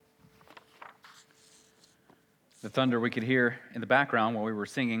The thunder we could hear in the background while we were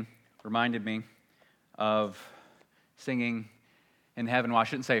singing reminded me of singing in heaven. Well, I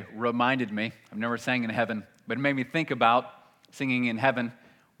shouldn't say reminded me. I've never sang in heaven, but it made me think about singing in heaven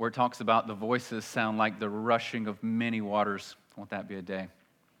where it talks about the voices sound like the rushing of many waters. Won't that be a day?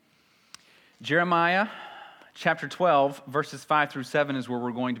 Jeremiah chapter 12, verses 5 through 7 is where we're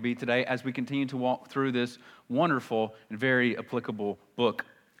going to be today as we continue to walk through this wonderful and very applicable book.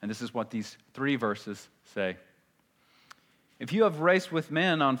 And this is what these 3 verses say. If you have raced with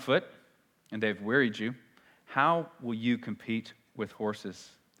men on foot, and they've wearied you, how will you compete with horses?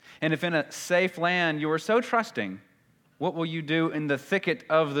 And if in a safe land you are so trusting, what will you do in the thicket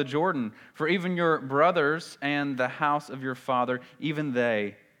of the Jordan? For even your brothers and the house of your father, even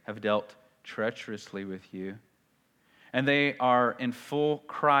they have dealt treacherously with you. And they are in full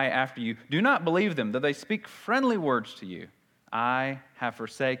cry after you. Do not believe them, though they speak friendly words to you. I have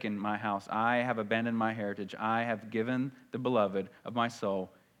forsaken my house. I have abandoned my heritage. I have given the beloved of my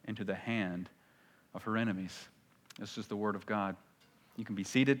soul into the hand of her enemies. This is the word of God. You can be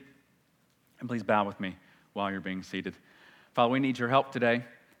seated, and please bow with me while you're being seated. Father, we need your help today.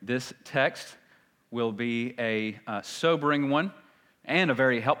 This text will be a sobering one and a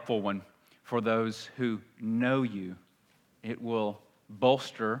very helpful one for those who know you. It will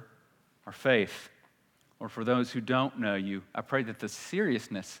bolster our faith. Or for those who don't know you, I pray that the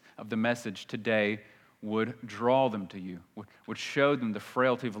seriousness of the message today would draw them to you, would show them the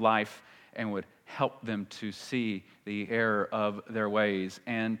frailty of life, and would help them to see the error of their ways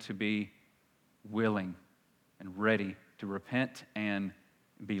and to be willing and ready to repent and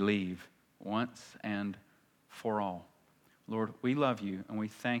believe once and for all. Lord, we love you and we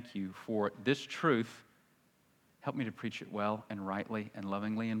thank you for this truth. Help me to preach it well and rightly and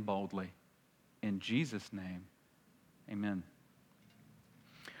lovingly and boldly. In Jesus' name, amen.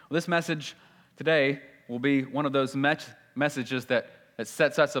 Well, this message today will be one of those messages that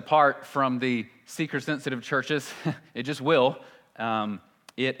sets us apart from the seeker-sensitive churches. It just will.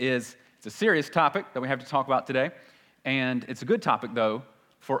 It's a serious topic that we have to talk about today, and it's a good topic, though,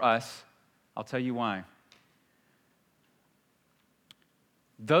 for us. I'll tell you why.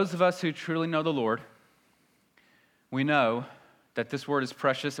 Those of us who truly know the Lord, we know that this word is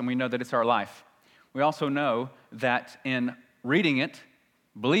precious, and we know that it's our life. We also know that in reading it,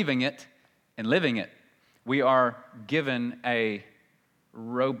 believing it, and living it, we are given a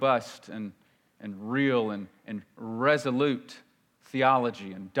robust and real and resolute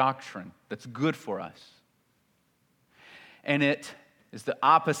theology and doctrine that's good for us. And it is the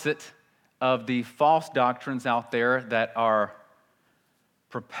opposite of the false doctrines out there that are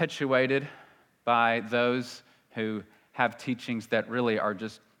perpetuated by those who have teachings that really are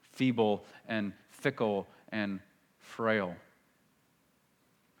just feeble and fickle and frail.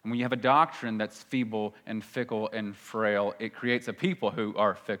 And when you have a doctrine that's feeble and fickle and frail, it creates a people who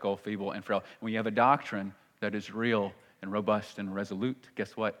are fickle, feeble, and frail. When you have a doctrine that is real and robust and resolute,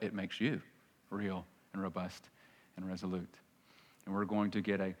 guess what? It makes you real and robust and resolute. And we're going to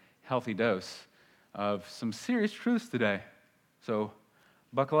get a healthy dose of some serious truths today. So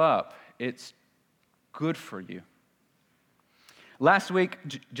buckle up. It's good for you. Last week,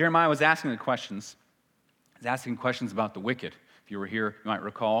 Jeremiah was asking the questions. He was asking questions about the wicked. If you were here, you might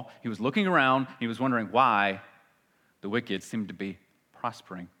recall. He was looking around. He was wondering why the wicked seem to be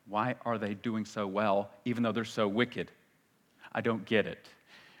prospering. Why are they doing so well, even though they're so wicked? I don't get it.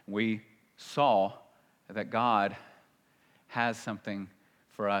 We saw that God has something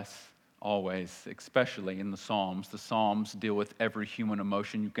for us always, especially in the Psalms. The Psalms deal with every human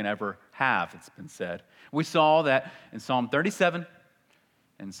emotion you can ever have, it's been said. We saw that in Psalm 37,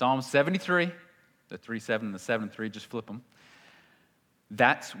 in Psalm 73, the 3:7 and the 7:3, just flip them.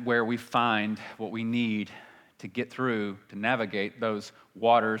 That's where we find what we need to get through, to navigate those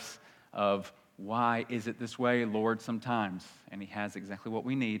waters of why is it this way, Lord, sometimes. And he has exactly what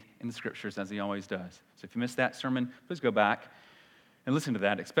we need in the scriptures, as he always does. So if you missed that sermon, please go back and listen to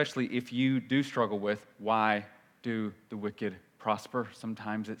that, especially if you do struggle with why do the wicked prosper.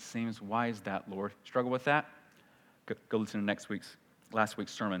 Sometimes it seems, why is that, Lord? Struggle with that? Go listen to last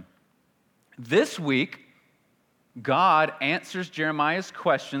week's sermon. This week, God answers Jeremiah's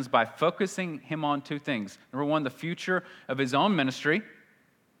questions by focusing him on 2 things. Number 1, the future of his own ministry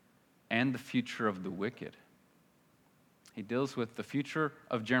and the future of the wicked. He deals with the future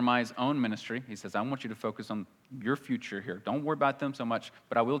of Jeremiah's own ministry. He says, I want you to focus on your future here. Don't worry about them so much,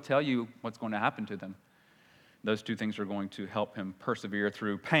 but I will tell you what's going to happen to them. Those 2 things are going to help him persevere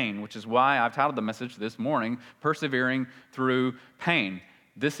through pain, which is why I've titled the message this morning, Persevering Through Pain.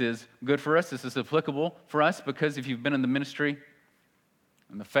 This is good for us. This is applicable for us because if you've been in the ministry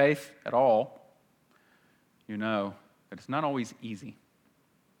and the faith at all, you know that it's not always easy.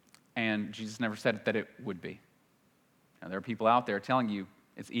 And Jesus never said that it would be. Now, there are people out there telling you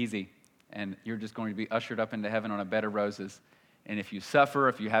it's easy and you're just going to be ushered up into heaven on a bed of roses. And if you suffer,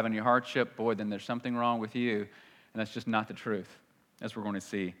 if you have any hardship, boy, then there's something wrong with you. And that's just not the truth, as we're going to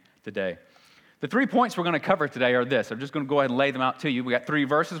see today. The 3 points we're going to cover today are this. I'm just going to go ahead and lay them out to you. We got 3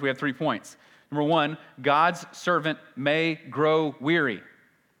 verses. We have 3 points. Number 1, God's servant may grow weary.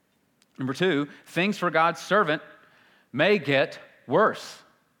 Number 2, things for God's servant may get worse.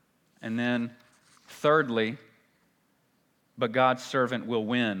 And then thirdly, but God's servant will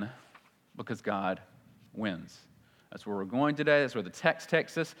win because God wins. That's where we're going today. That's where the text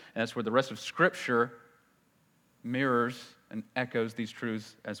takes us. And that's where the rest of Scripture mirrors and echoes these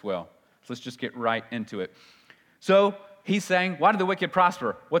truths as well. So let's just get right into it. So he's saying, why do the wicked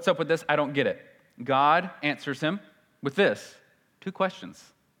prosper? What's up with this? I don't get it. God answers him with this. 2 questions.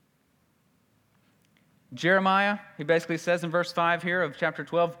 Jeremiah, he basically says in verse 5 here of chapter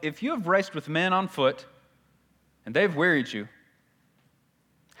 12, if you have raced with men on foot and they've wearied you,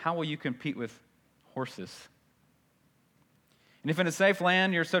 how will you compete with horses? And if in a safe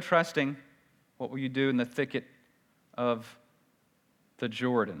land you're so trusting, what will you do in the thicket of the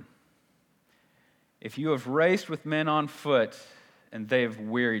Jordan? If you have raced with men on foot and they have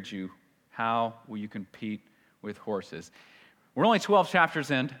wearied you, how will you compete with horses? We're only 12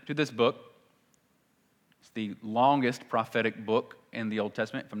 chapters into this book. It's the longest prophetic book in the Old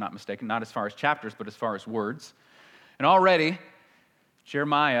Testament, if I'm not mistaken, not as far as chapters, but as far as words. And already,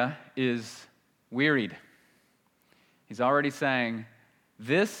 Jeremiah is wearied. He's already saying,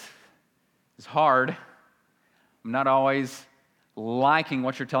 this is hard. I'm not always liking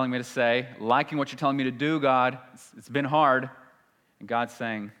what you're telling me to say, liking what you're telling me to do, God. It's been hard. And God's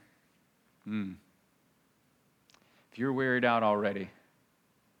saying, if you're wearied out already,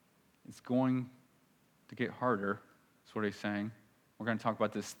 it's going to get harder. That's what he's saying. We're going to talk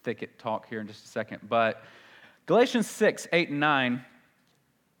about this thicket talk here in just a second. But Galatians 6, 8, and 9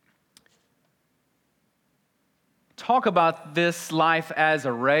 talk about this life as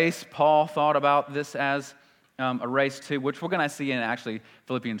a race. Paul thought about this as a race too, which we're going to see in actually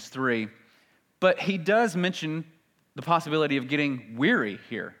Philippians 3. But he does mention the possibility of getting weary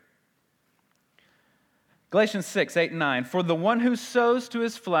here. Galatians 6, 8, and 9. For the one who sows to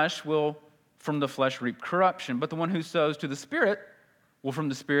his flesh will from the flesh reap corruption, but the one who sows to the Spirit will from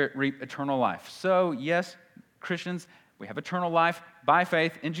the Spirit reap eternal life. So, yes, Christians, we have eternal life by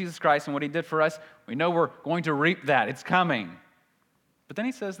faith in Jesus Christ and what he did for us. We know we're going to reap that. It's coming. But then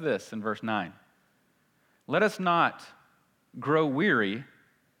he says this in verse 9. Let us not grow weary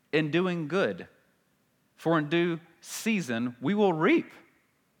in doing good, for in due season we will reap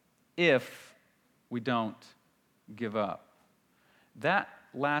if we don't give up. That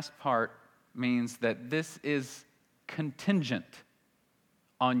last part means that this is contingent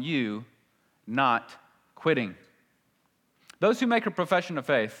on you not quitting. Those who make a profession of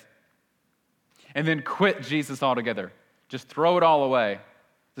faith and then quit Jesus altogether, just throw it all away,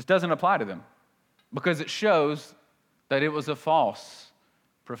 this doesn't apply to them because it shows that it was a false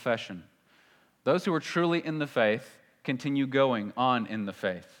profession. Those who are truly in the faith continue going on in the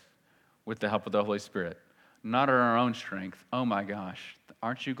faith with the help of the Holy Spirit, not on our own strength. Oh my gosh,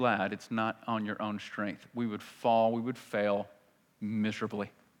 aren't you glad it's not on your own strength? We would fall, we would fail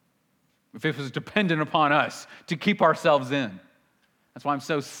miserably if it was dependent upon us to keep ourselves in. That's why I'm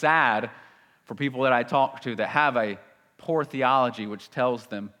so sad for people that I talk to that have a poor theology which tells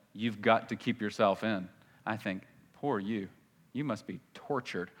them you've got to keep yourself in. I think, poor you. You must be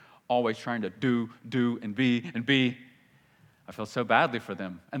tortured, always trying to do, and be. I feel so badly for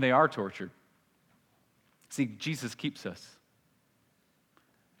them, and they are tortured. See, Jesus keeps us.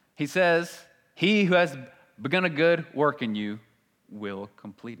 He says, he who has begun a good work in you will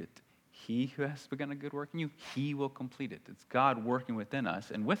complete it. He who has begun a good work in you, he will complete it. It's God working within us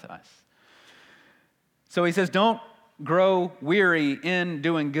and with us. So he says, don't grow weary in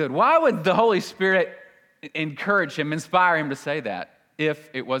doing good. Why would the Holy Spirit encourage him, inspire him to say that if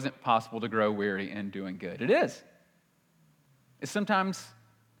it wasn't possible to grow weary in doing good? It is. It's sometimes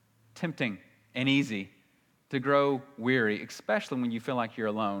tempting and easy to grow weary, especially when you feel like you're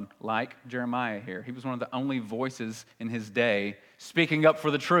alone, like Jeremiah here. He was one of the only voices in his day speaking up for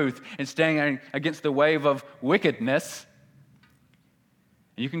the truth and staying against the wave of wickedness.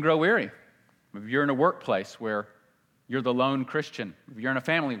 And you can grow weary. If you're in a workplace where you're the lone Christian, if you're in a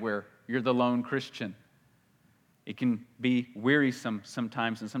family where you're the lone Christian, it can be wearisome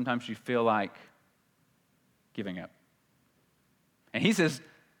sometimes, and sometimes you feel like giving up. And he says,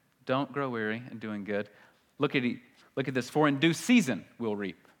 don't grow weary in doing good. Look at this. For in due season we'll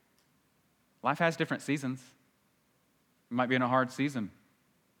reap. Life has different seasons. You might be in a hard season.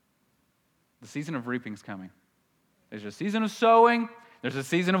 The season of reaping is coming. There's a season of sowing, there's a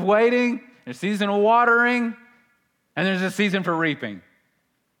season of waiting, there's a season of watering, and there's a season for reaping.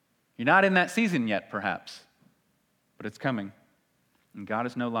 You're not in that season yet, perhaps, but it's coming. And God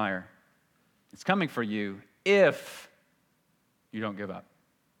is no liar. It's coming for you if you don't give up.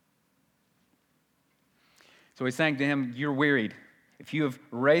 So he's saying to him, you're wearied. If you have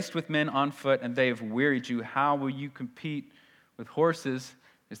raced with men on foot and they have wearied you, how will you compete with horses?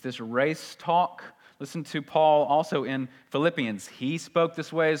 Is this race talk? Listen to Paul also in Philippians. He spoke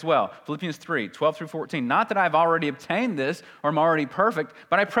this way as well. Philippians 3, 12 through 14. Not that I've already obtained this or am already perfect,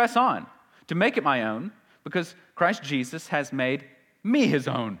 but I press on to make it my own because Christ Jesus has made me his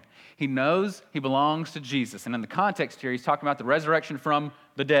own. He knows he belongs to Jesus. And in the context here, he's talking about the resurrection from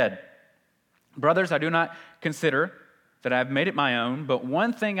the dead. Brothers, I do not consider that I've made it my own, but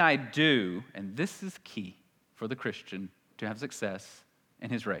one thing I do, and this is key for the Christian to have success in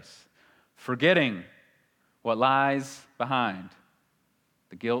his race. Forgetting what lies behind,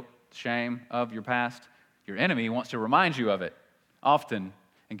 the guilt, shame of your past, your enemy wants to remind you of it often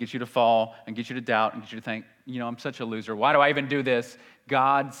and get you to fall and get you to doubt and get you to think, I'm such a loser. Why do I even do this?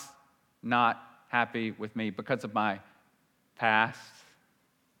 God's not happy with me because of my past.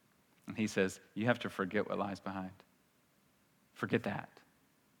 And he says, you have to forget what lies behind. Forget that.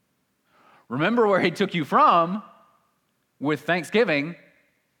 Remember where he took you from with thanksgiving,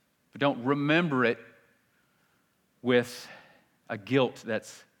 but don't remember it with a guilt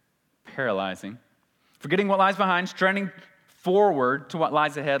that's paralyzing. Forgetting what lies behind, straining forward to what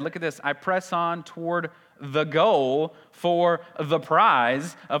lies ahead. Look at this. I press on toward the goal for the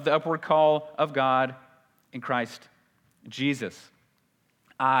prize of the upward call of God in Christ Jesus.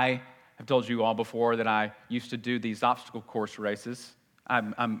 I have told you all before that I used to do these obstacle course races.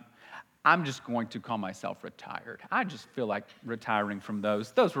 I'm just going to call myself retired. I just feel like retiring from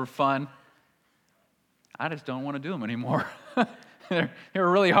those. Those were fun. I just don't want to do them anymore. They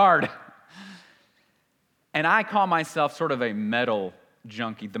were really hard. And I call myself sort of a medal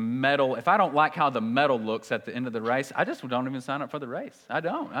junkie. The medal, if I don't like how the medal looks at the end of the race, I just don't even sign up for the race. I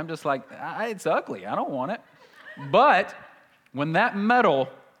don't. I'm just like, it's ugly. I don't want it. But when that medal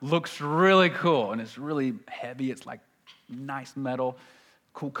looks really cool and it's really heavy, it's like nice metal,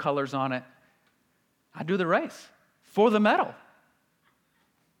 cool colors on it, I do the race for the medal.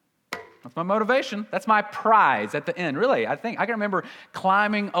 That's my motivation. That's my prize at the end. Really, I can remember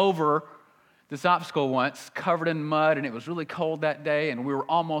climbing over this obstacle once, covered in mud, and it was really cold that day, and we were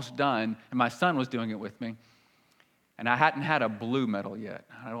almost done, and my son was doing it with me. And I hadn't had a blue medal yet.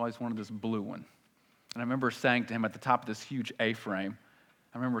 I always wanted this blue one. And I remember saying to him at the top of this huge A-frame,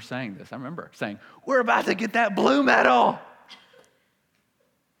 I remember saying, we're about to get that blue medal.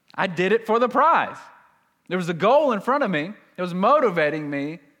 I did it for the prize. There was a goal in front of me. It was motivating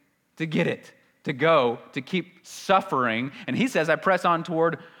me to get it, to go, to keep suffering. And he says, I press on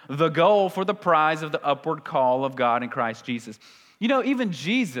toward the goal for the prize of the upward call of God in Christ Jesus. Even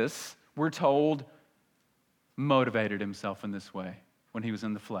Jesus, we're told, motivated himself in this way when he was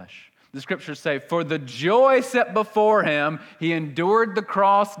in the flesh. The scriptures say, for the joy set before him, he endured the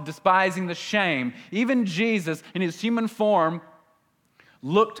cross, despising the shame. Even Jesus, in his human form,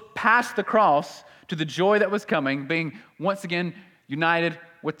 looked past the cross to the joy that was coming, being once again united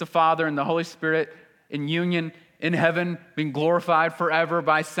with the Father and the Holy Spirit in union in heaven, being glorified forever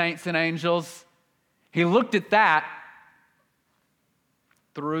by saints and angels. He looked at that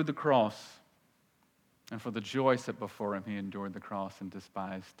through the cross. And for the joy set before him, he endured the cross and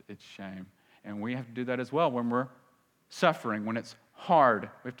despised its shame. And we have to do that as well when we're suffering, when it's hard.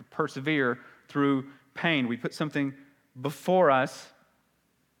 We have to persevere through pain. We put something before us,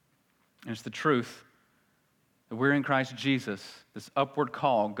 and it's the truth that we're in Christ Jesus, this upward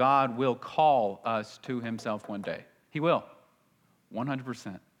call. God will call us to himself one day. He will.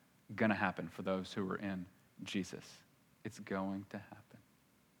 100% going to happen for those who are in Jesus. It's going to happen.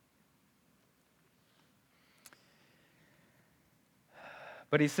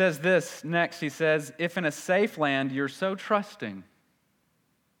 But he says this next. He says, if in a safe land you're so trusting,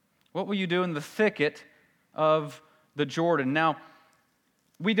 what will you do in the thicket of the Jordan? Now,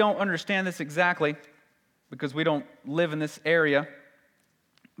 we don't understand this exactly because we don't live in this area.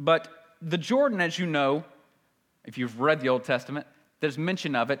 But the Jordan, as you know, if you've read the Old Testament, there's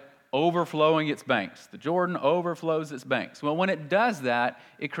mention of it overflowing its banks. The Jordan overflows its banks. Well, when it does that,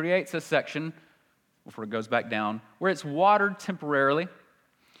 it creates a section, before it goes back down, where it's watered temporarily.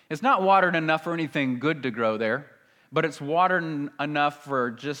 It's not watered enough for anything good to grow there, but it's watered enough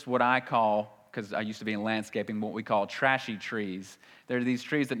for just what I call because I used to be in landscaping, what we call trashy trees. They're these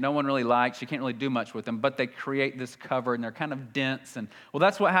trees that no one really likes. You can't really do much with them, but they create this cover, and they're kind of dense. And well,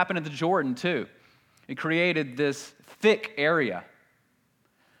 that's what happened at the Jordan, too. It created this thick area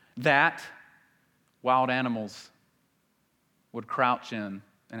that wild animals would crouch in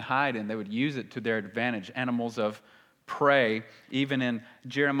and hide in. They would use it to their advantage, animals of prey. Even in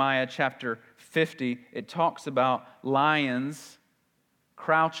Jeremiah chapter 50, it talks about lions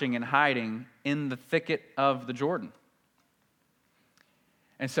crouching and hiding in the thicket of the Jordan.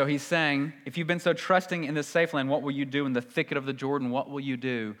 And so he's saying, if you've been so trusting in this safe land, what will you do in the thicket of the Jordan? What will you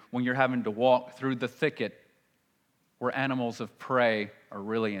do when you're having to walk through the thicket where animals of prey, or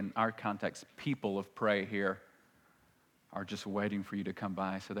really in our context, people of prey here, are just waiting for you to come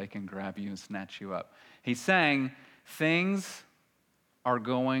by so they can grab you and snatch you up? He's saying, things are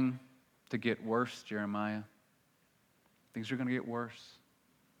going to get worse, Jeremiah. Things are going to get worse.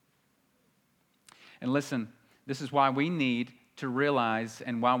 And listen, this is why we need to realize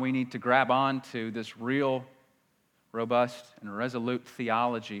and why we need to grab on to this real, robust, and resolute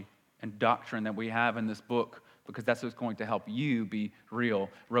theology and doctrine that we have in this book, because that's what's going to help you be real,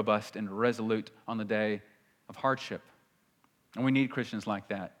 robust, and resolute on the day of hardship. And we need Christians like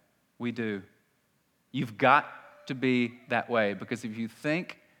that. We do. You've got to be that way, because if you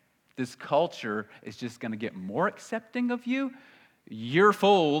think this culture is just going to get more accepting of you, you're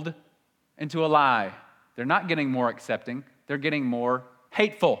fooled into a lie. They're not getting more accepting. They're getting more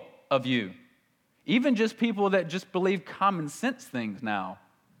hateful of you. Even just people that just believe common sense things now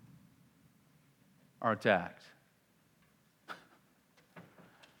are attacked.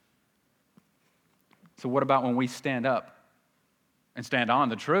 So what about when we stand up and stand on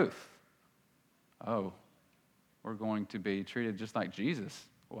the truth? Oh, we're going to be treated just like Jesus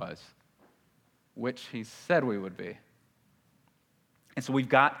was, which he said we would be. And so we've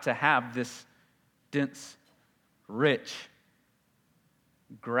got to have this dense, rich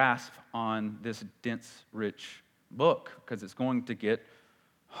grasp on this dense, rich book, because it's going to get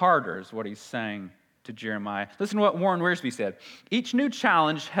harder, is what he's saying to Jeremiah. Listen to what Warren Wiersbe said. Each new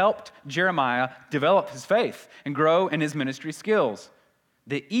challenge helped Jeremiah develop his faith and grow in his ministry skills.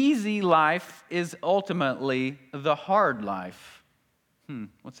 The easy life is ultimately the hard life.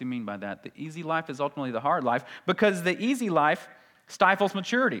 What's he mean by that? The easy life is ultimately the hard life, because the easy life stifles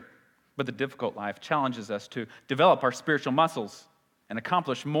maturity, but the difficult life challenges us to develop our spiritual muscles and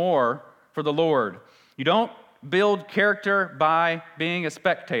accomplish more for the Lord. You don't build character by being a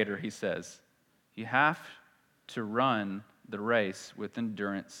spectator, he says. You have to run the race with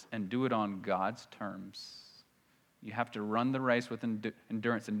endurance and do it on God's terms. You have to run the race with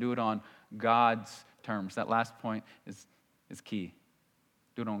endurance and do it on God's terms. That last point is key.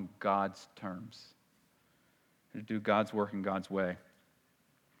 Do it on God's terms. To do God's work in God's way.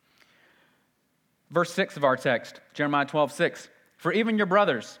 Verse 6 of our text, Jeremiah 12:6. For even your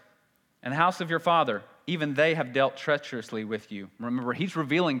brothers and the house of your father, even they have dealt treacherously with you. Remember, he's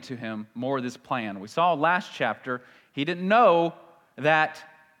revealing to him more of this plan. We saw last chapter, he didn't know that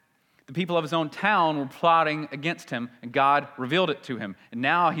the people of his own town were plotting against him, and God revealed it to him. And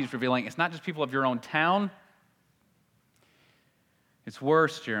now he's revealing it's not just people of your own town. It's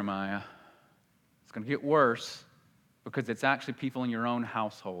worse, Jeremiah. It's going to get worse, because it's actually people in your own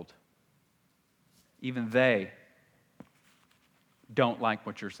household. Even they don't like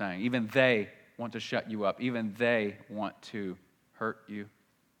what you're saying. Even they want to shut you up. Even they want to hurt you.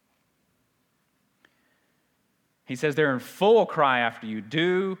 He says they're in full cry after you.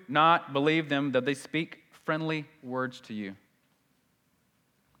 Do not believe them, that they speak friendly words to you.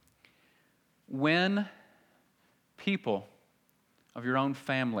 When people of your own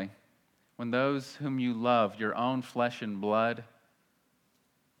family, when those whom you love, your own flesh and blood,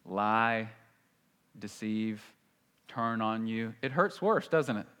 lie, deceive, turn on you, it hurts worse,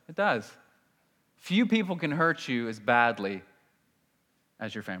 doesn't it? It does. Few people can hurt you as badly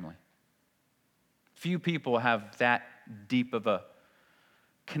as your family. Few people have that deep of a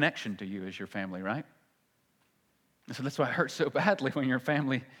connection to you as your family, right? And so that's why it hurts so badly when your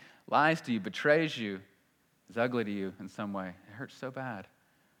family lies to you, betrays you, is ugly to you in some way. It hurts so bad.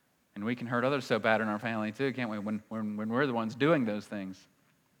 And we can hurt others so bad in our family too, can't we, when we're the ones doing those things.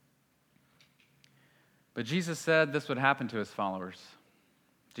 But Jesus said this would happen to his followers.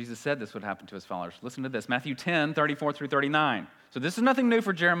 Jesus said this would happen to his followers. Listen to this, Matthew 10, 34 through 39. So this is nothing new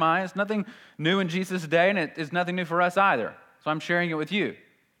for Jeremiah. It's nothing new in Jesus' day, and it is nothing new for us either. So I'm sharing it with you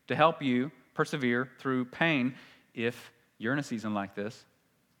to help you persevere through pain if you're in a season like this,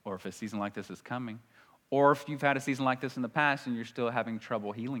 or if a season like this is coming, or if you've had a season like this in the past and you're still having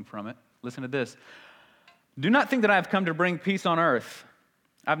trouble healing from it. Listen to this. Do not think that I have come to bring peace on earth.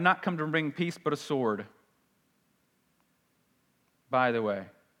 I've not come to bring peace but a sword. By the way,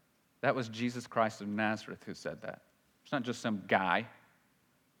 that was Jesus Christ of Nazareth who said that. It's not just some guy.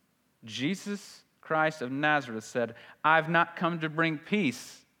 Jesus Christ of Nazareth said, I've not come to bring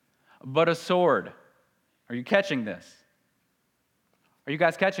peace but a sword. Are you catching this? Are you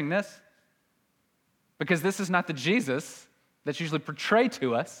guys catching this? Because this is not the Jesus that's usually portrayed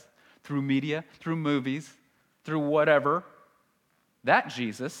to us through media, through movies, through whatever. That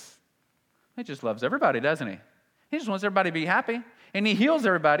Jesus, he just loves everybody, doesn't he? He just wants everybody to be happy, and he heals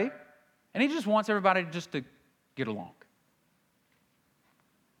everybody, and he just wants everybody just to get along.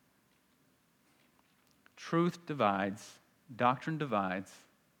 Truth divides, doctrine divides,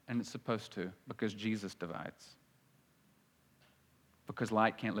 and it's supposed to, because Jesus divides. Because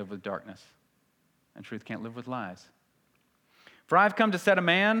light can't live with darkness, and truth can't live with lies. For I've come to set a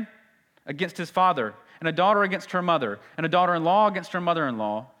man against his father, and a daughter against her mother, and a daughter-in-law against her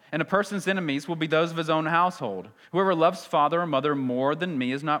mother-in-law, and a person's enemies will be those of his own household. Whoever loves father or mother more than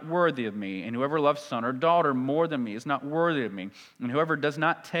me is not worthy of me, and whoever loves son or daughter more than me is not worthy of me, and whoever does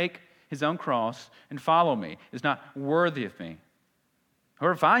not take his own cross and follow me is not worthy of me.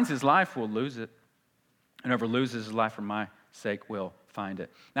 Whoever finds his life will lose it, and whoever loses his life for my sake will find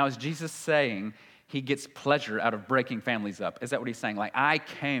it. Now, is Jesus saying he gets pleasure out of breaking families up? Is that what he's saying? Like, I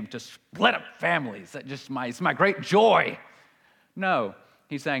came to split up families. It's my great joy. No,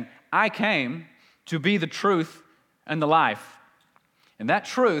 he's saying, I came to be the truth and the life. And that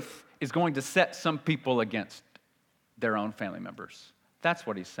truth is going to set some people against their own family members. That's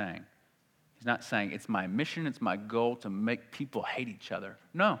what he's saying. He's not saying, it's my mission, it's my goal to make people hate each other.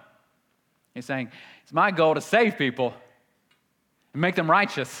 No. He's saying, it's my goal to save people and make them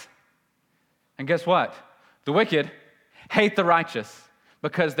righteous. And guess what? The wicked hate the righteous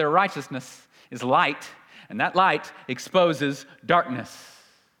because their righteousness is light, and that light exposes darkness.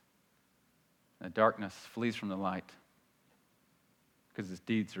 And the darkness flees from the light because its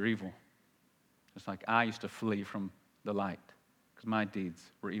deeds are evil. Just like I used to flee from the light because my deeds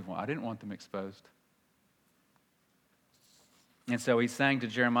were evil. I didn't want them exposed. And so he's saying to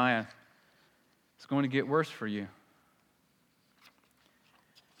Jeremiah, it's going to get worse for you.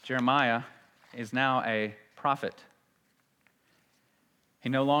 Jeremiah is now a prophet. He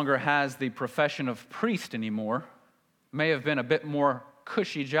no longer has the profession of priest anymore. May have been a bit more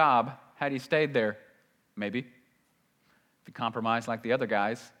cushy job had he stayed there, maybe. If he compromised like the other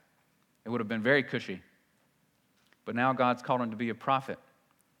guys, it would have been very cushy. But now God's called him to be a prophet.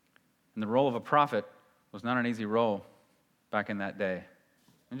 And the role of a prophet was not an easy role back in that day.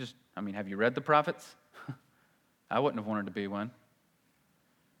 Have you read the prophets? I wouldn't have wanted to be one.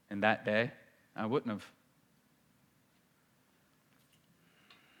 In that day, I wouldn't have.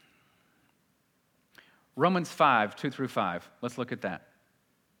 Romans 5, 2 through 5. Let's look at that.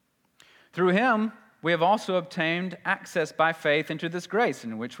 Through him, we have also obtained access by faith into this grace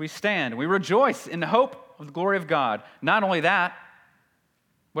in which we stand. We rejoice in the hope of the glory of God. Not only that,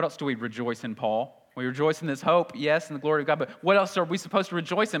 what else do we rejoice in, Paul? We rejoice in this hope, yes, in the glory of God, but what else are we supposed to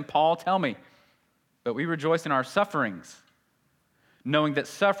rejoice in, Paul? Tell me. But we rejoice in our sufferings, knowing that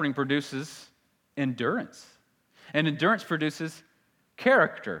suffering produces endurance. And endurance produces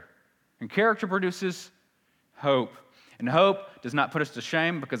character. And character produces hope. And hope does not put us to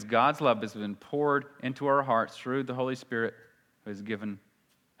shame because God's love has been poured into our hearts through the Holy Spirit who's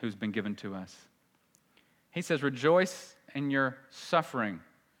been given to us. He says, rejoice in your suffering.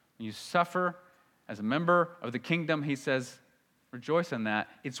 When you suffer as a member of the kingdom, he says, rejoice in that.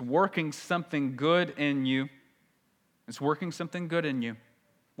 It's working something good in you. It's working something good in you.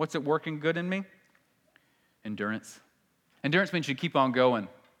 What's it working good in me? Endurance. Endurance means you keep on going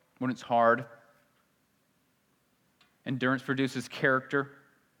when it's hard. Endurance produces character.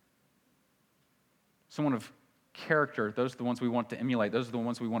 Someone of character, those are the ones we want to emulate. Those are the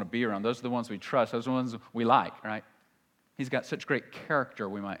ones we want to be around. Those are the ones we trust. Those are the ones we like, right? He's got such great character,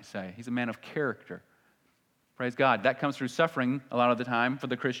 we might say. He's a man of character. Praise God. That comes through suffering a lot of the time for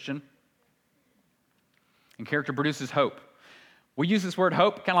the Christian. And character produces hope. We use this word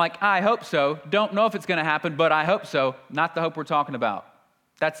hope kind of like, I hope so. Don't know if it's going to happen, but I hope so. Not the hope we're talking about.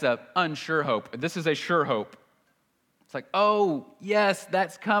 That's an unsure hope. This is a sure hope. It's like, oh, yes,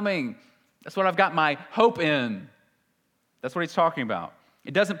 that's coming. That's what I've got my hope in. That's what he's talking about.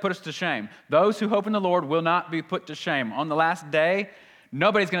 It doesn't put us to shame. Those who hope in the Lord will not be put to shame. On the last day,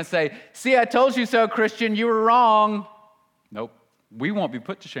 nobody's going to say, see, I told you so, Christian, you were wrong. Nope. We won't be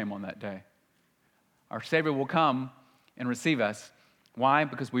put to shame on that day. Our Savior will come and receive us. Why?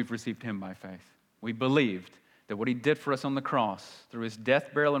 Because we've received him by faith. We believed that what he did for us on the cross, through his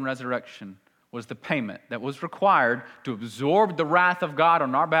death, burial, and resurrection, was the payment that was required to absorb the wrath of God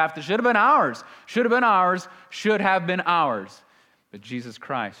on our behalf that should have been ours, should have been ours, should have been ours. But Jesus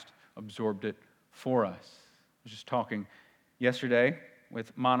Christ absorbed it for us. I was just talking yesterday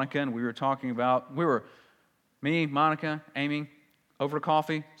with Monica, and we were me, Monica, Amy, over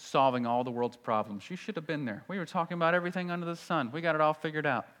coffee, solving all the world's problems. You should have been there. We were talking about everything under the sun. We got it all figured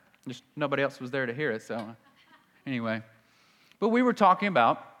out. Just nobody else was there to hear it, so anyway. But we were talking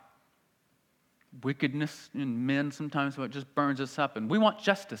about wickedness in men sometimes, what just burns us up, and we want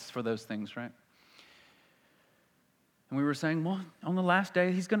justice for those things, right? And we were saying, well, on the last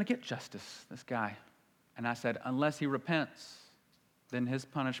day, he's going to get justice, this guy. And I said, unless he repents, then his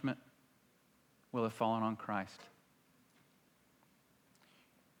punishment will have fallen on Christ.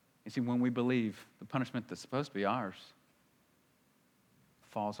 You see, when we believe, the punishment that's supposed to be ours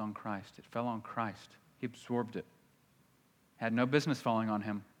falls on Christ. It fell on Christ. He absorbed it. Had no business falling on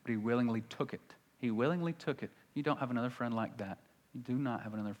him, but he willingly took it. He willingly took it. You don't have another friend like that. You do not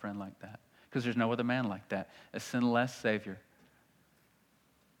have another friend like that, because there's no other man like that, a sinless Savior.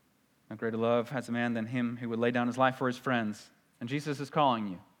 No greater love has a man than him who would lay down his life for his friends. And Jesus is calling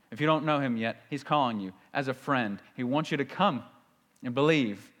you. If you don't know him yet, he's calling you as a friend. He wants you to come and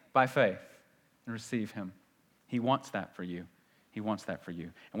believe by faith and receive him. He wants that for you. He wants that for you.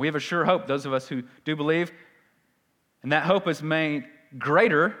 And we have a sure hope, those of us who do believe, and that hope is made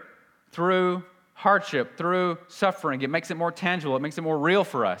greater through hardship, through suffering. It makes it more tangible. It makes it more real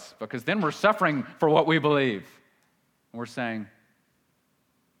for us, because then we're suffering for what we believe. And we're saying,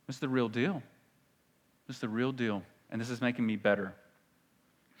 this is the real deal. This is the real deal, and this is making me better.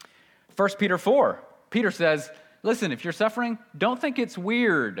 1 Peter 4, Peter says, listen, if you're suffering, don't think it's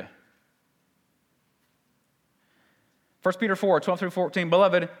weird. 1 Peter 4, 12 through 14,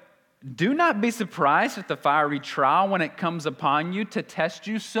 beloved, do not be surprised at the fiery trial when it comes upon you to test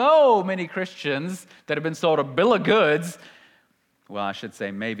you. So many Christians that have been sold a bill of goods, well, I should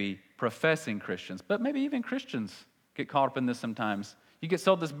say maybe professing Christians, but maybe even Christians get caught up in this sometimes. You get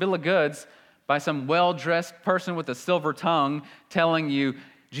sold this bill of goods by some well-dressed person with a silver tongue telling you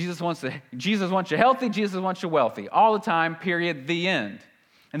Jesus wants you healthy, Jesus wants you wealthy, all the time, period, the end.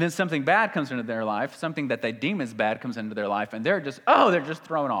 And then something bad comes into their life, something that they deem as bad comes into their life, and they're just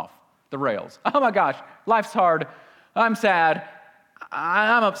thrown off the rails. Oh my gosh, life's hard, I'm sad,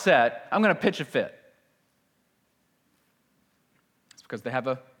 I'm upset, I'm going to pitch a fit. It's because they have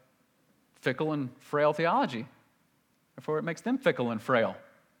a fickle and frail theology. Therefore, it makes them fickle and frail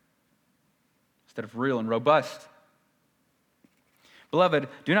instead of real and robust. Beloved,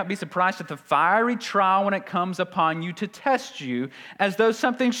 do not be surprised at the fiery trial when it comes upon you to test you, as though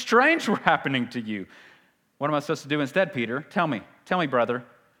something strange were happening to you. What am I supposed to do instead, Peter? Tell me, brother.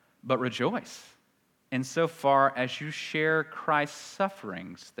 But rejoice, insofar as you share Christ's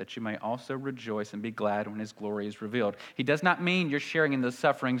sufferings, that you may also rejoice and be glad when his glory is revealed. He does not mean you're sharing in the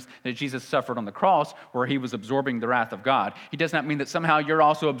sufferings that Jesus suffered on the cross, where he was absorbing the wrath of God. He does not mean that somehow you're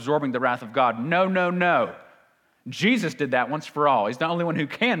also absorbing the wrath of God. No. Jesus did that once for all. He's the only one who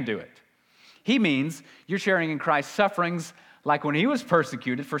can do it. He means you're sharing in Christ's sufferings like when he was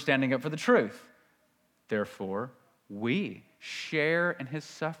persecuted for standing up for the truth. Therefore, we share in his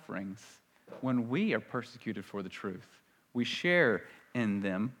sufferings when we are persecuted for the truth. We share in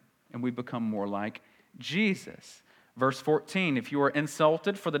them and we become more like Jesus. Verse 14, if you are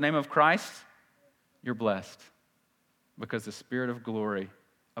insulted for the name of Christ, you're blessed, because the Spirit of glory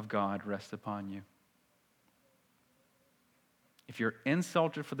of God rests upon you. If you're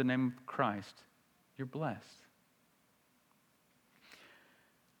insulted for the name of Christ, you're blessed.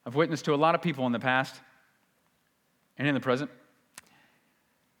 I've witnessed to a lot of people in the past and in the present.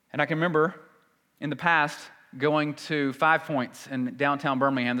 And I can remember in the past going to 5 Points in downtown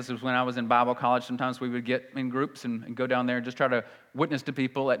Birmingham. This was when I was in Bible college. Sometimes we would get in groups and go down there and just try to witness to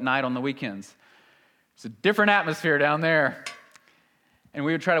people at night on the weekends. It's a different atmosphere down there. And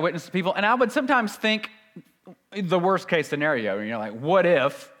we would try to witness to people. And I would sometimes think the worst case scenario, like, what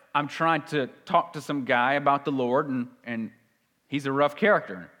if I'm trying to talk to some guy about the Lord and he's a rough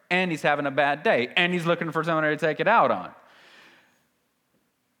character and he's having a bad day and he's looking for somebody to take it out on.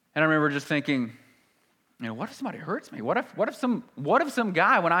 And I remember just thinking, what if somebody hurts me? What if some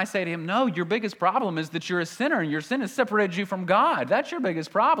guy, when I say to him, no, your biggest problem is that you're a sinner and your sin has separated you from God. That's your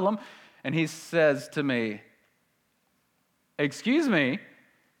biggest problem. And he says to me, excuse me,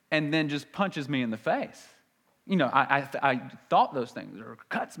 and then just punches me in the face. I thought those things, or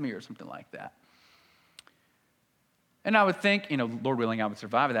cuts me or something like that. And I would think, Lord willing, I would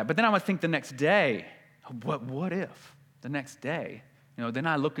survive that. But then I would think the next day, what if the next day, Then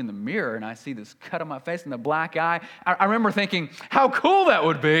I look in the mirror and I see this cut on my face and the black eye. I remember thinking, how cool that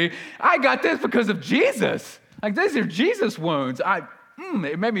would be. I got this because of Jesus. Like, these are Jesus wounds.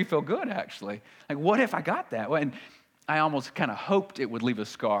 It made me feel good, actually. Like, what if I got that? And I almost kind of hoped it would leave a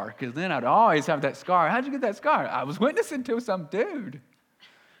scar, because then I'd always have that scar. How'd you get that scar? I was witnessing to some dude,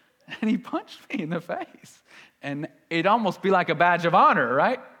 and he punched me in the face. And it'd almost be like a badge of honor,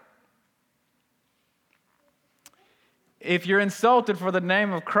 right? If you're insulted for the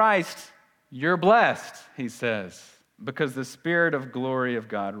name of Christ, you're blessed, he says, because the Spirit of glory of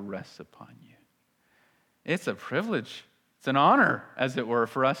God rests upon you. It's a privilege. It's an honor, as it were,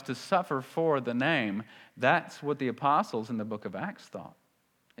 for us to suffer for the name. That's what the apostles in the book of Acts thought.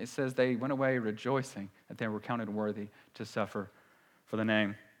 It says they went away rejoicing that they were counted worthy to suffer for the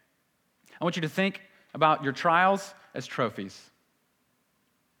name. I want you to think about your trials as trophies.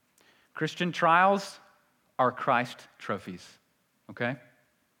 Christian trials are Christ trophies, okay?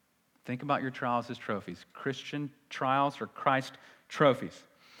 Think about your trials as trophies. Christian trials are Christ trophies.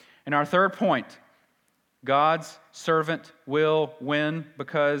 And our third point, God's servant will win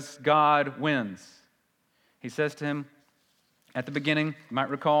because God wins. He says to him at the beginning, you might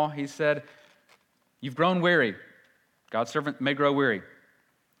recall, he said, you've grown weary. God's servant may grow weary.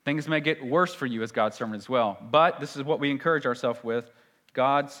 Things may get worse for you as God's servant as well. But this is what we encourage ourselves with.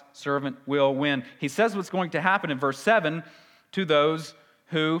 God's servant will win. He says what's going to happen in verse 7 to those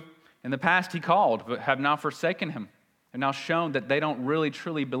who in the past he called but have now forsaken him, have now shown that they don't really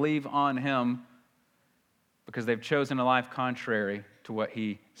truly believe on him because they've chosen a life contrary to what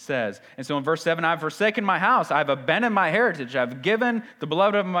he says. And so in verse 7, I've forsaken my house, I've abandoned my heritage, I've given the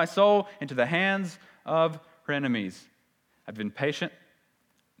beloved of my soul into the hands of her enemies. I've been patient,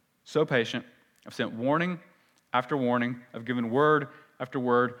 so patient. I've sent warning after warning. I've given word after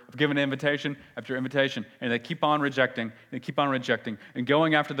word. I've given invitation after invitation. And they keep on rejecting, and they keep on rejecting, and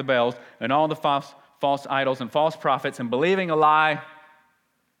going after the Baals and all the false idols and false prophets and believing a lie.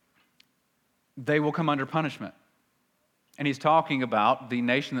 They will come under punishment. And he's talking about the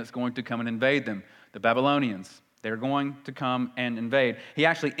nation that's going to come and invade them, the Babylonians. They're going to come and invade. He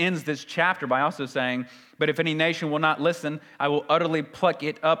actually ends this chapter by also saying, but if any nation will not listen, I will utterly pluck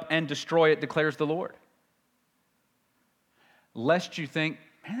it up and destroy it, declares the Lord. Lest you think,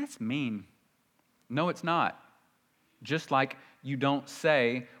 man, that's mean. No, it's not. Just like you don't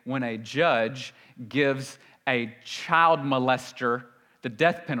say when a judge gives a child molester the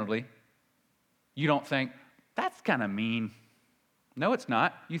death penalty, you don't think, that's kind of mean. No, it's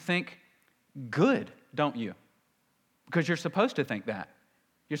not. You think, good, don't you? Because you're supposed to think that.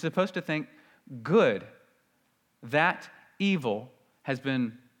 You're supposed to think, good. That evil has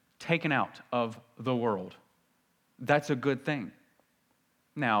been taken out of the world. That's a good thing.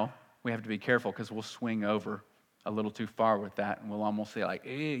 Now, we have to be careful because we'll swing over a little too far with that, and we'll almost say like,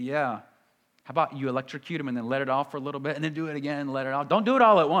 yeah. How about you electrocute them and then let it off for a little bit and then do it again and let it off? Don't do it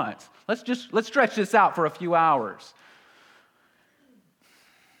all at once. Let's stretch this out for a few hours.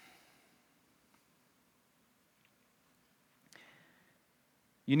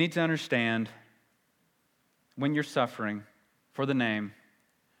 You need to understand when you're suffering for the name,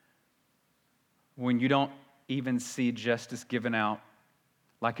 when you don't even see justice given out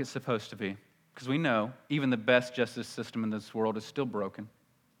like it's supposed to be, because we know even the best justice system in this world is still broken.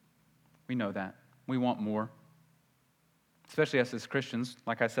 We know that. We want more. Especially us as Christians.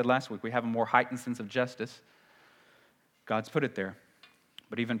 Like I said last week, we have a more heightened sense of justice. God's put it there.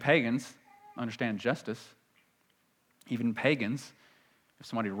 But even pagans understand justice. Even pagans, if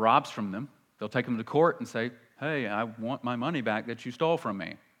somebody robs from them, they'll take them to court and say, hey, I want my money back that you stole from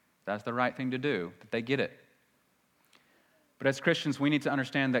me. That's the right thing to do, that they get it. But as Christians, we need to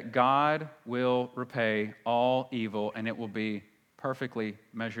understand that God will repay all evil, and it will be perfectly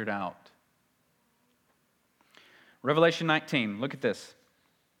measured out. Revelation 19, look at this.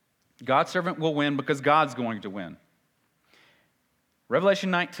 God's servant will win because God's going to win. Revelation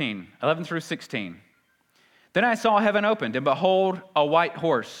 19, 11 through 16. Then I saw heaven opened, and behold, a white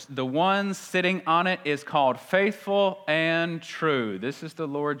horse. The one sitting on it is called Faithful and True. This is the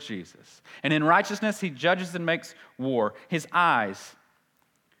Lord Jesus. And in righteousness he judges and makes war. His eyes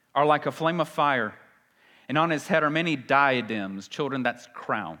are like a flame of fire, and on his head are many diadems. Children, that's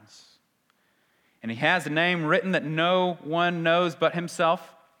crowns. And he has a name written that no one knows but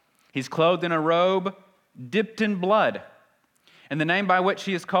himself. He's clothed in a robe dipped in blood. And the name by which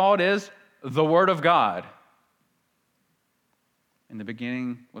he is called is the Word of God. In the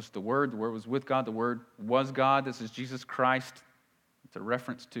beginning was the Word was with God, the Word was God. This is Jesus Christ. It's a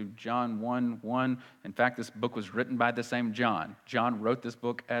reference to John 1:1. In fact, this book was written by the same John. John wrote this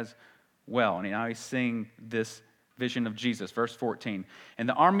book as well, and now he's seeing this vision of Jesus. Verse 14. And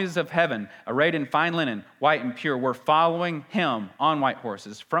the armies of heaven, arrayed in fine linen, white and pure, were following him on white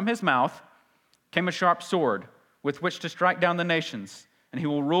horses. From his mouth came a sharp sword with which to strike down the nations. And he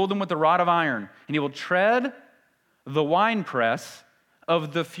will rule them with a rod of iron. And he will tread the winepress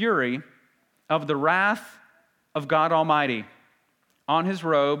of the fury of the wrath of God Almighty. On his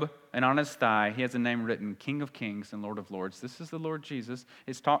robe and on his thigh, he has a name written, King of Kings and Lord of Lords. This is the Lord Jesus.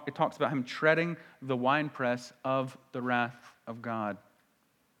 It talks about him treading the winepress of the wrath of God.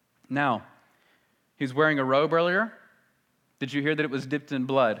 Now, he was wearing a robe earlier. Did you hear that it was dipped in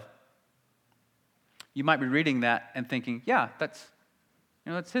blood? You might be reading that and thinking, yeah, that's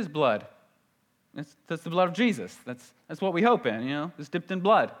his blood. That's the blood of Jesus. That's what we hope in, it's dipped in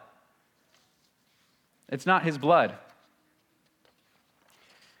blood. It's not his blood.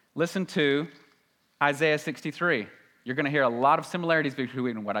 Listen to Isaiah 63. You're going to hear a lot of similarities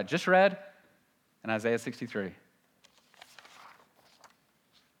between what I just read and Isaiah 63.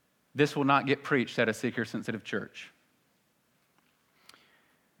 This will not get preached at a seeker-sensitive church.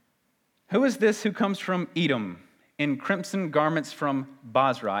 Who is this who comes from Edom in crimson garments from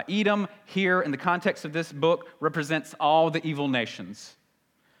Basra? Edom, here in the context of this book, represents all the evil nations.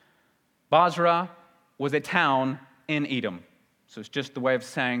 Basra was a town in Edom. So it's just the way of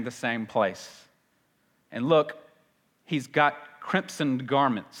saying the same place. And look, he's got crimsoned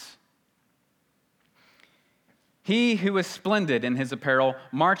garments. He who is splendid in his apparel,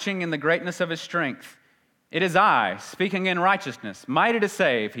 marching in the greatness of his strength. It is I, speaking in righteousness, mighty to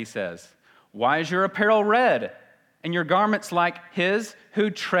save, he says. Why is your apparel red, and your garments like his who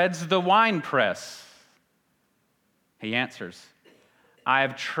treads the winepress? He answers, I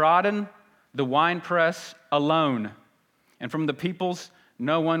have trodden the winepress alone, and from the peoples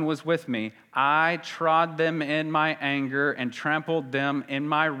no one was with me. I trod them in my anger and trampled them in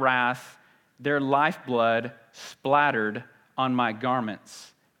my wrath. Their lifeblood splattered on my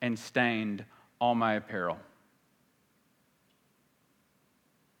garments and stained all my apparel.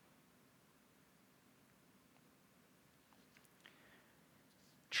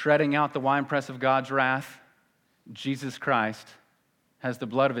 Treading out the winepress of God's wrath, Jesus Christ has the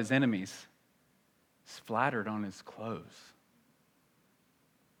blood of his enemies splattered on his clothes.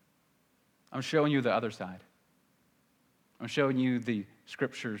 I'm showing you the other side. I'm showing you the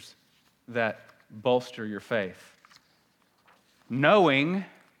scriptures that bolster your faith. Knowing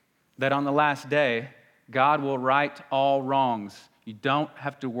that on the last day, God will right all wrongs. You don't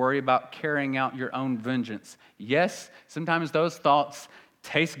have to worry about carrying out your own vengeance. Yes, sometimes those thoughts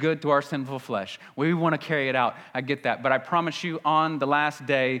taste good to our sinful flesh. We want to carry it out. I get that. But I promise you, on the last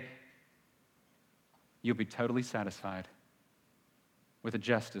day, you'll be totally satisfied with the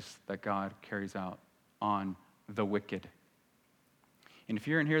justice that God carries out on the wicked. And if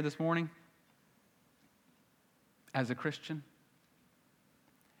you're in here this morning as a Christian,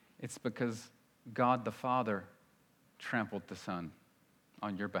 it's because God the Father trampled the Son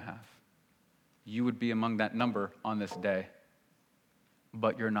on your behalf. You would be among that number on this day,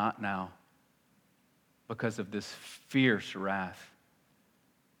 but you're not now because of this fierce wrath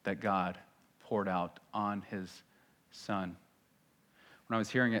that God poured out on his Son. When I was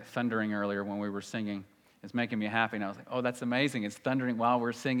hearing it thundering earlier when we were singing, it's making me happy. And I was like, oh, that's amazing. It's thundering while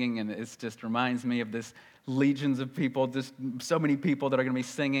we're singing, and it just reminds me of this legions of people, just so many people that are going to be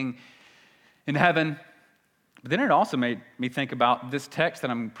singing in heaven. But then it also made me think about this text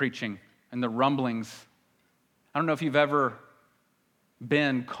that I'm preaching and the rumblings. I don't know if you've ever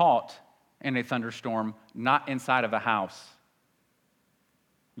been caught in a thunderstorm, not inside of a house.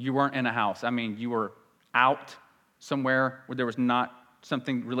 You weren't in a house. I mean, you were out somewhere where there was not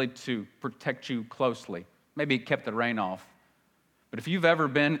something really to protect you closely. Maybe it kept the rain off. But if you've ever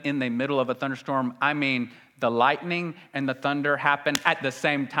been in the middle of a thunderstorm, I mean, the lightning and the thunder happen at the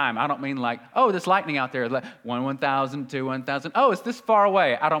same time. I don't mean like, oh, there's lightning out there. 1,000, 2, 1,000. Oh, it's this far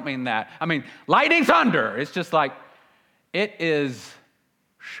away. I don't mean that. I mean, lightning, thunder. It's just like, it is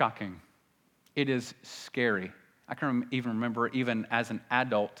shocking. It is scary. I can even remember, even as an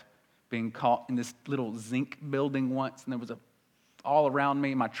adult, being caught in this little zinc building once, and there was all around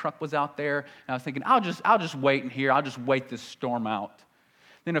me. My truck was out there, and I was thinking, I'll just wait in here. I'll just wait this storm out.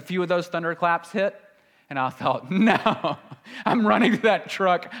 Then a few of those thunderclaps hit, and I thought, no, I'm running to that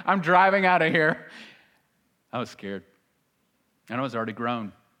truck. I'm driving out of here. I was scared, and I was already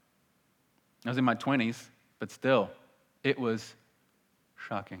grown. I was in my 20s, but still, it was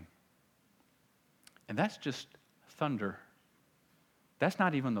shocking. And that's just thunder. That's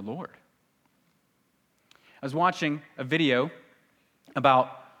not even the Lord. I was watching a video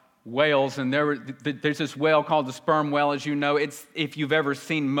about whales, and there's this whale called the sperm whale, as you know. It's, if you've ever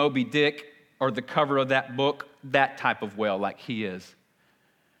seen Moby Dick, or the cover of that book, that type of whale like he is.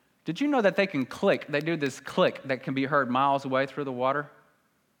 Did you know that they can click? They do this click that can be heard miles away through the water.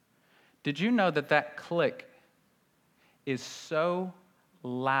 Did you know that that click is so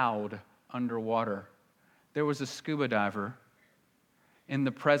loud underwater? There was a scuba diver in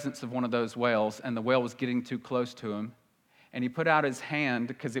the presence of one of those whales, and the whale was getting too close to him. And he put out his hand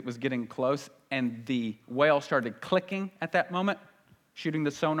because it was getting close, and the whale started clicking at that moment, shooting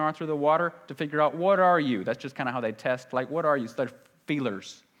the sonar through the water to figure out, what are you? That's just kind of how they test, like, what are you? So they're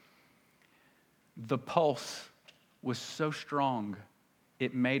feelers. The pulse was so strong,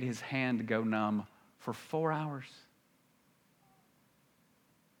 it made his hand go numb for 4 hours.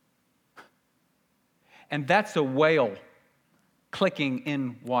 And that's a whale clicking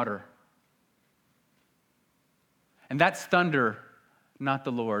in water. And that's thunder, not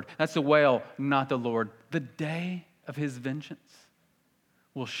the Lord. That's a whale, not the Lord. The day of his vengeance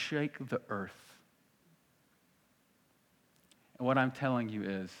will shake the earth. And what I'm telling you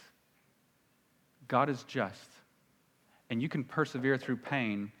is, God is just, and you can persevere through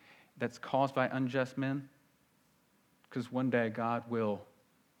pain that's caused by unjust men, because one day God will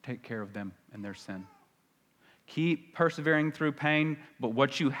take care of them and their sin. Keep persevering through pain, but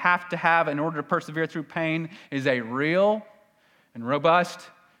what you have to have in order to persevere through pain is a real and robust,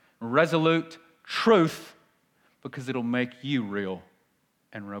 resolute truth, because it'll make you real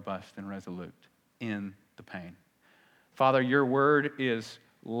and robust and resolute in the pain. Father, your word is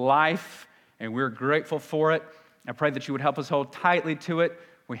life, and we're grateful for it. I pray that you would help us hold tightly to it.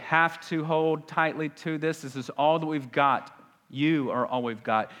 We have to hold tightly to this. This is all that we've got. You are all we've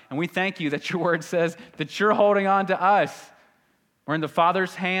got. And we thank you that your word says that you're holding on to us. We're in the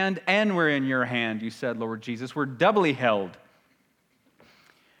Father's hand and we're in your hand, you said, Lord Jesus. We're doubly held.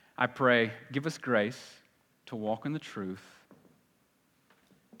 I pray, give us grace to walk in the truth,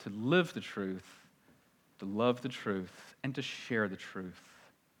 to live the truth, to love the truth, and to share the truth,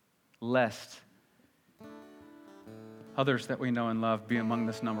 lest others that we know and love be among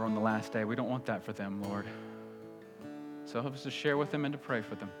this number on the last day. We don't want that for them, Lord. So help us to share with them and to pray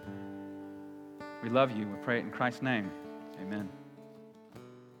for them. We love you. We pray it in Christ's name. Amen.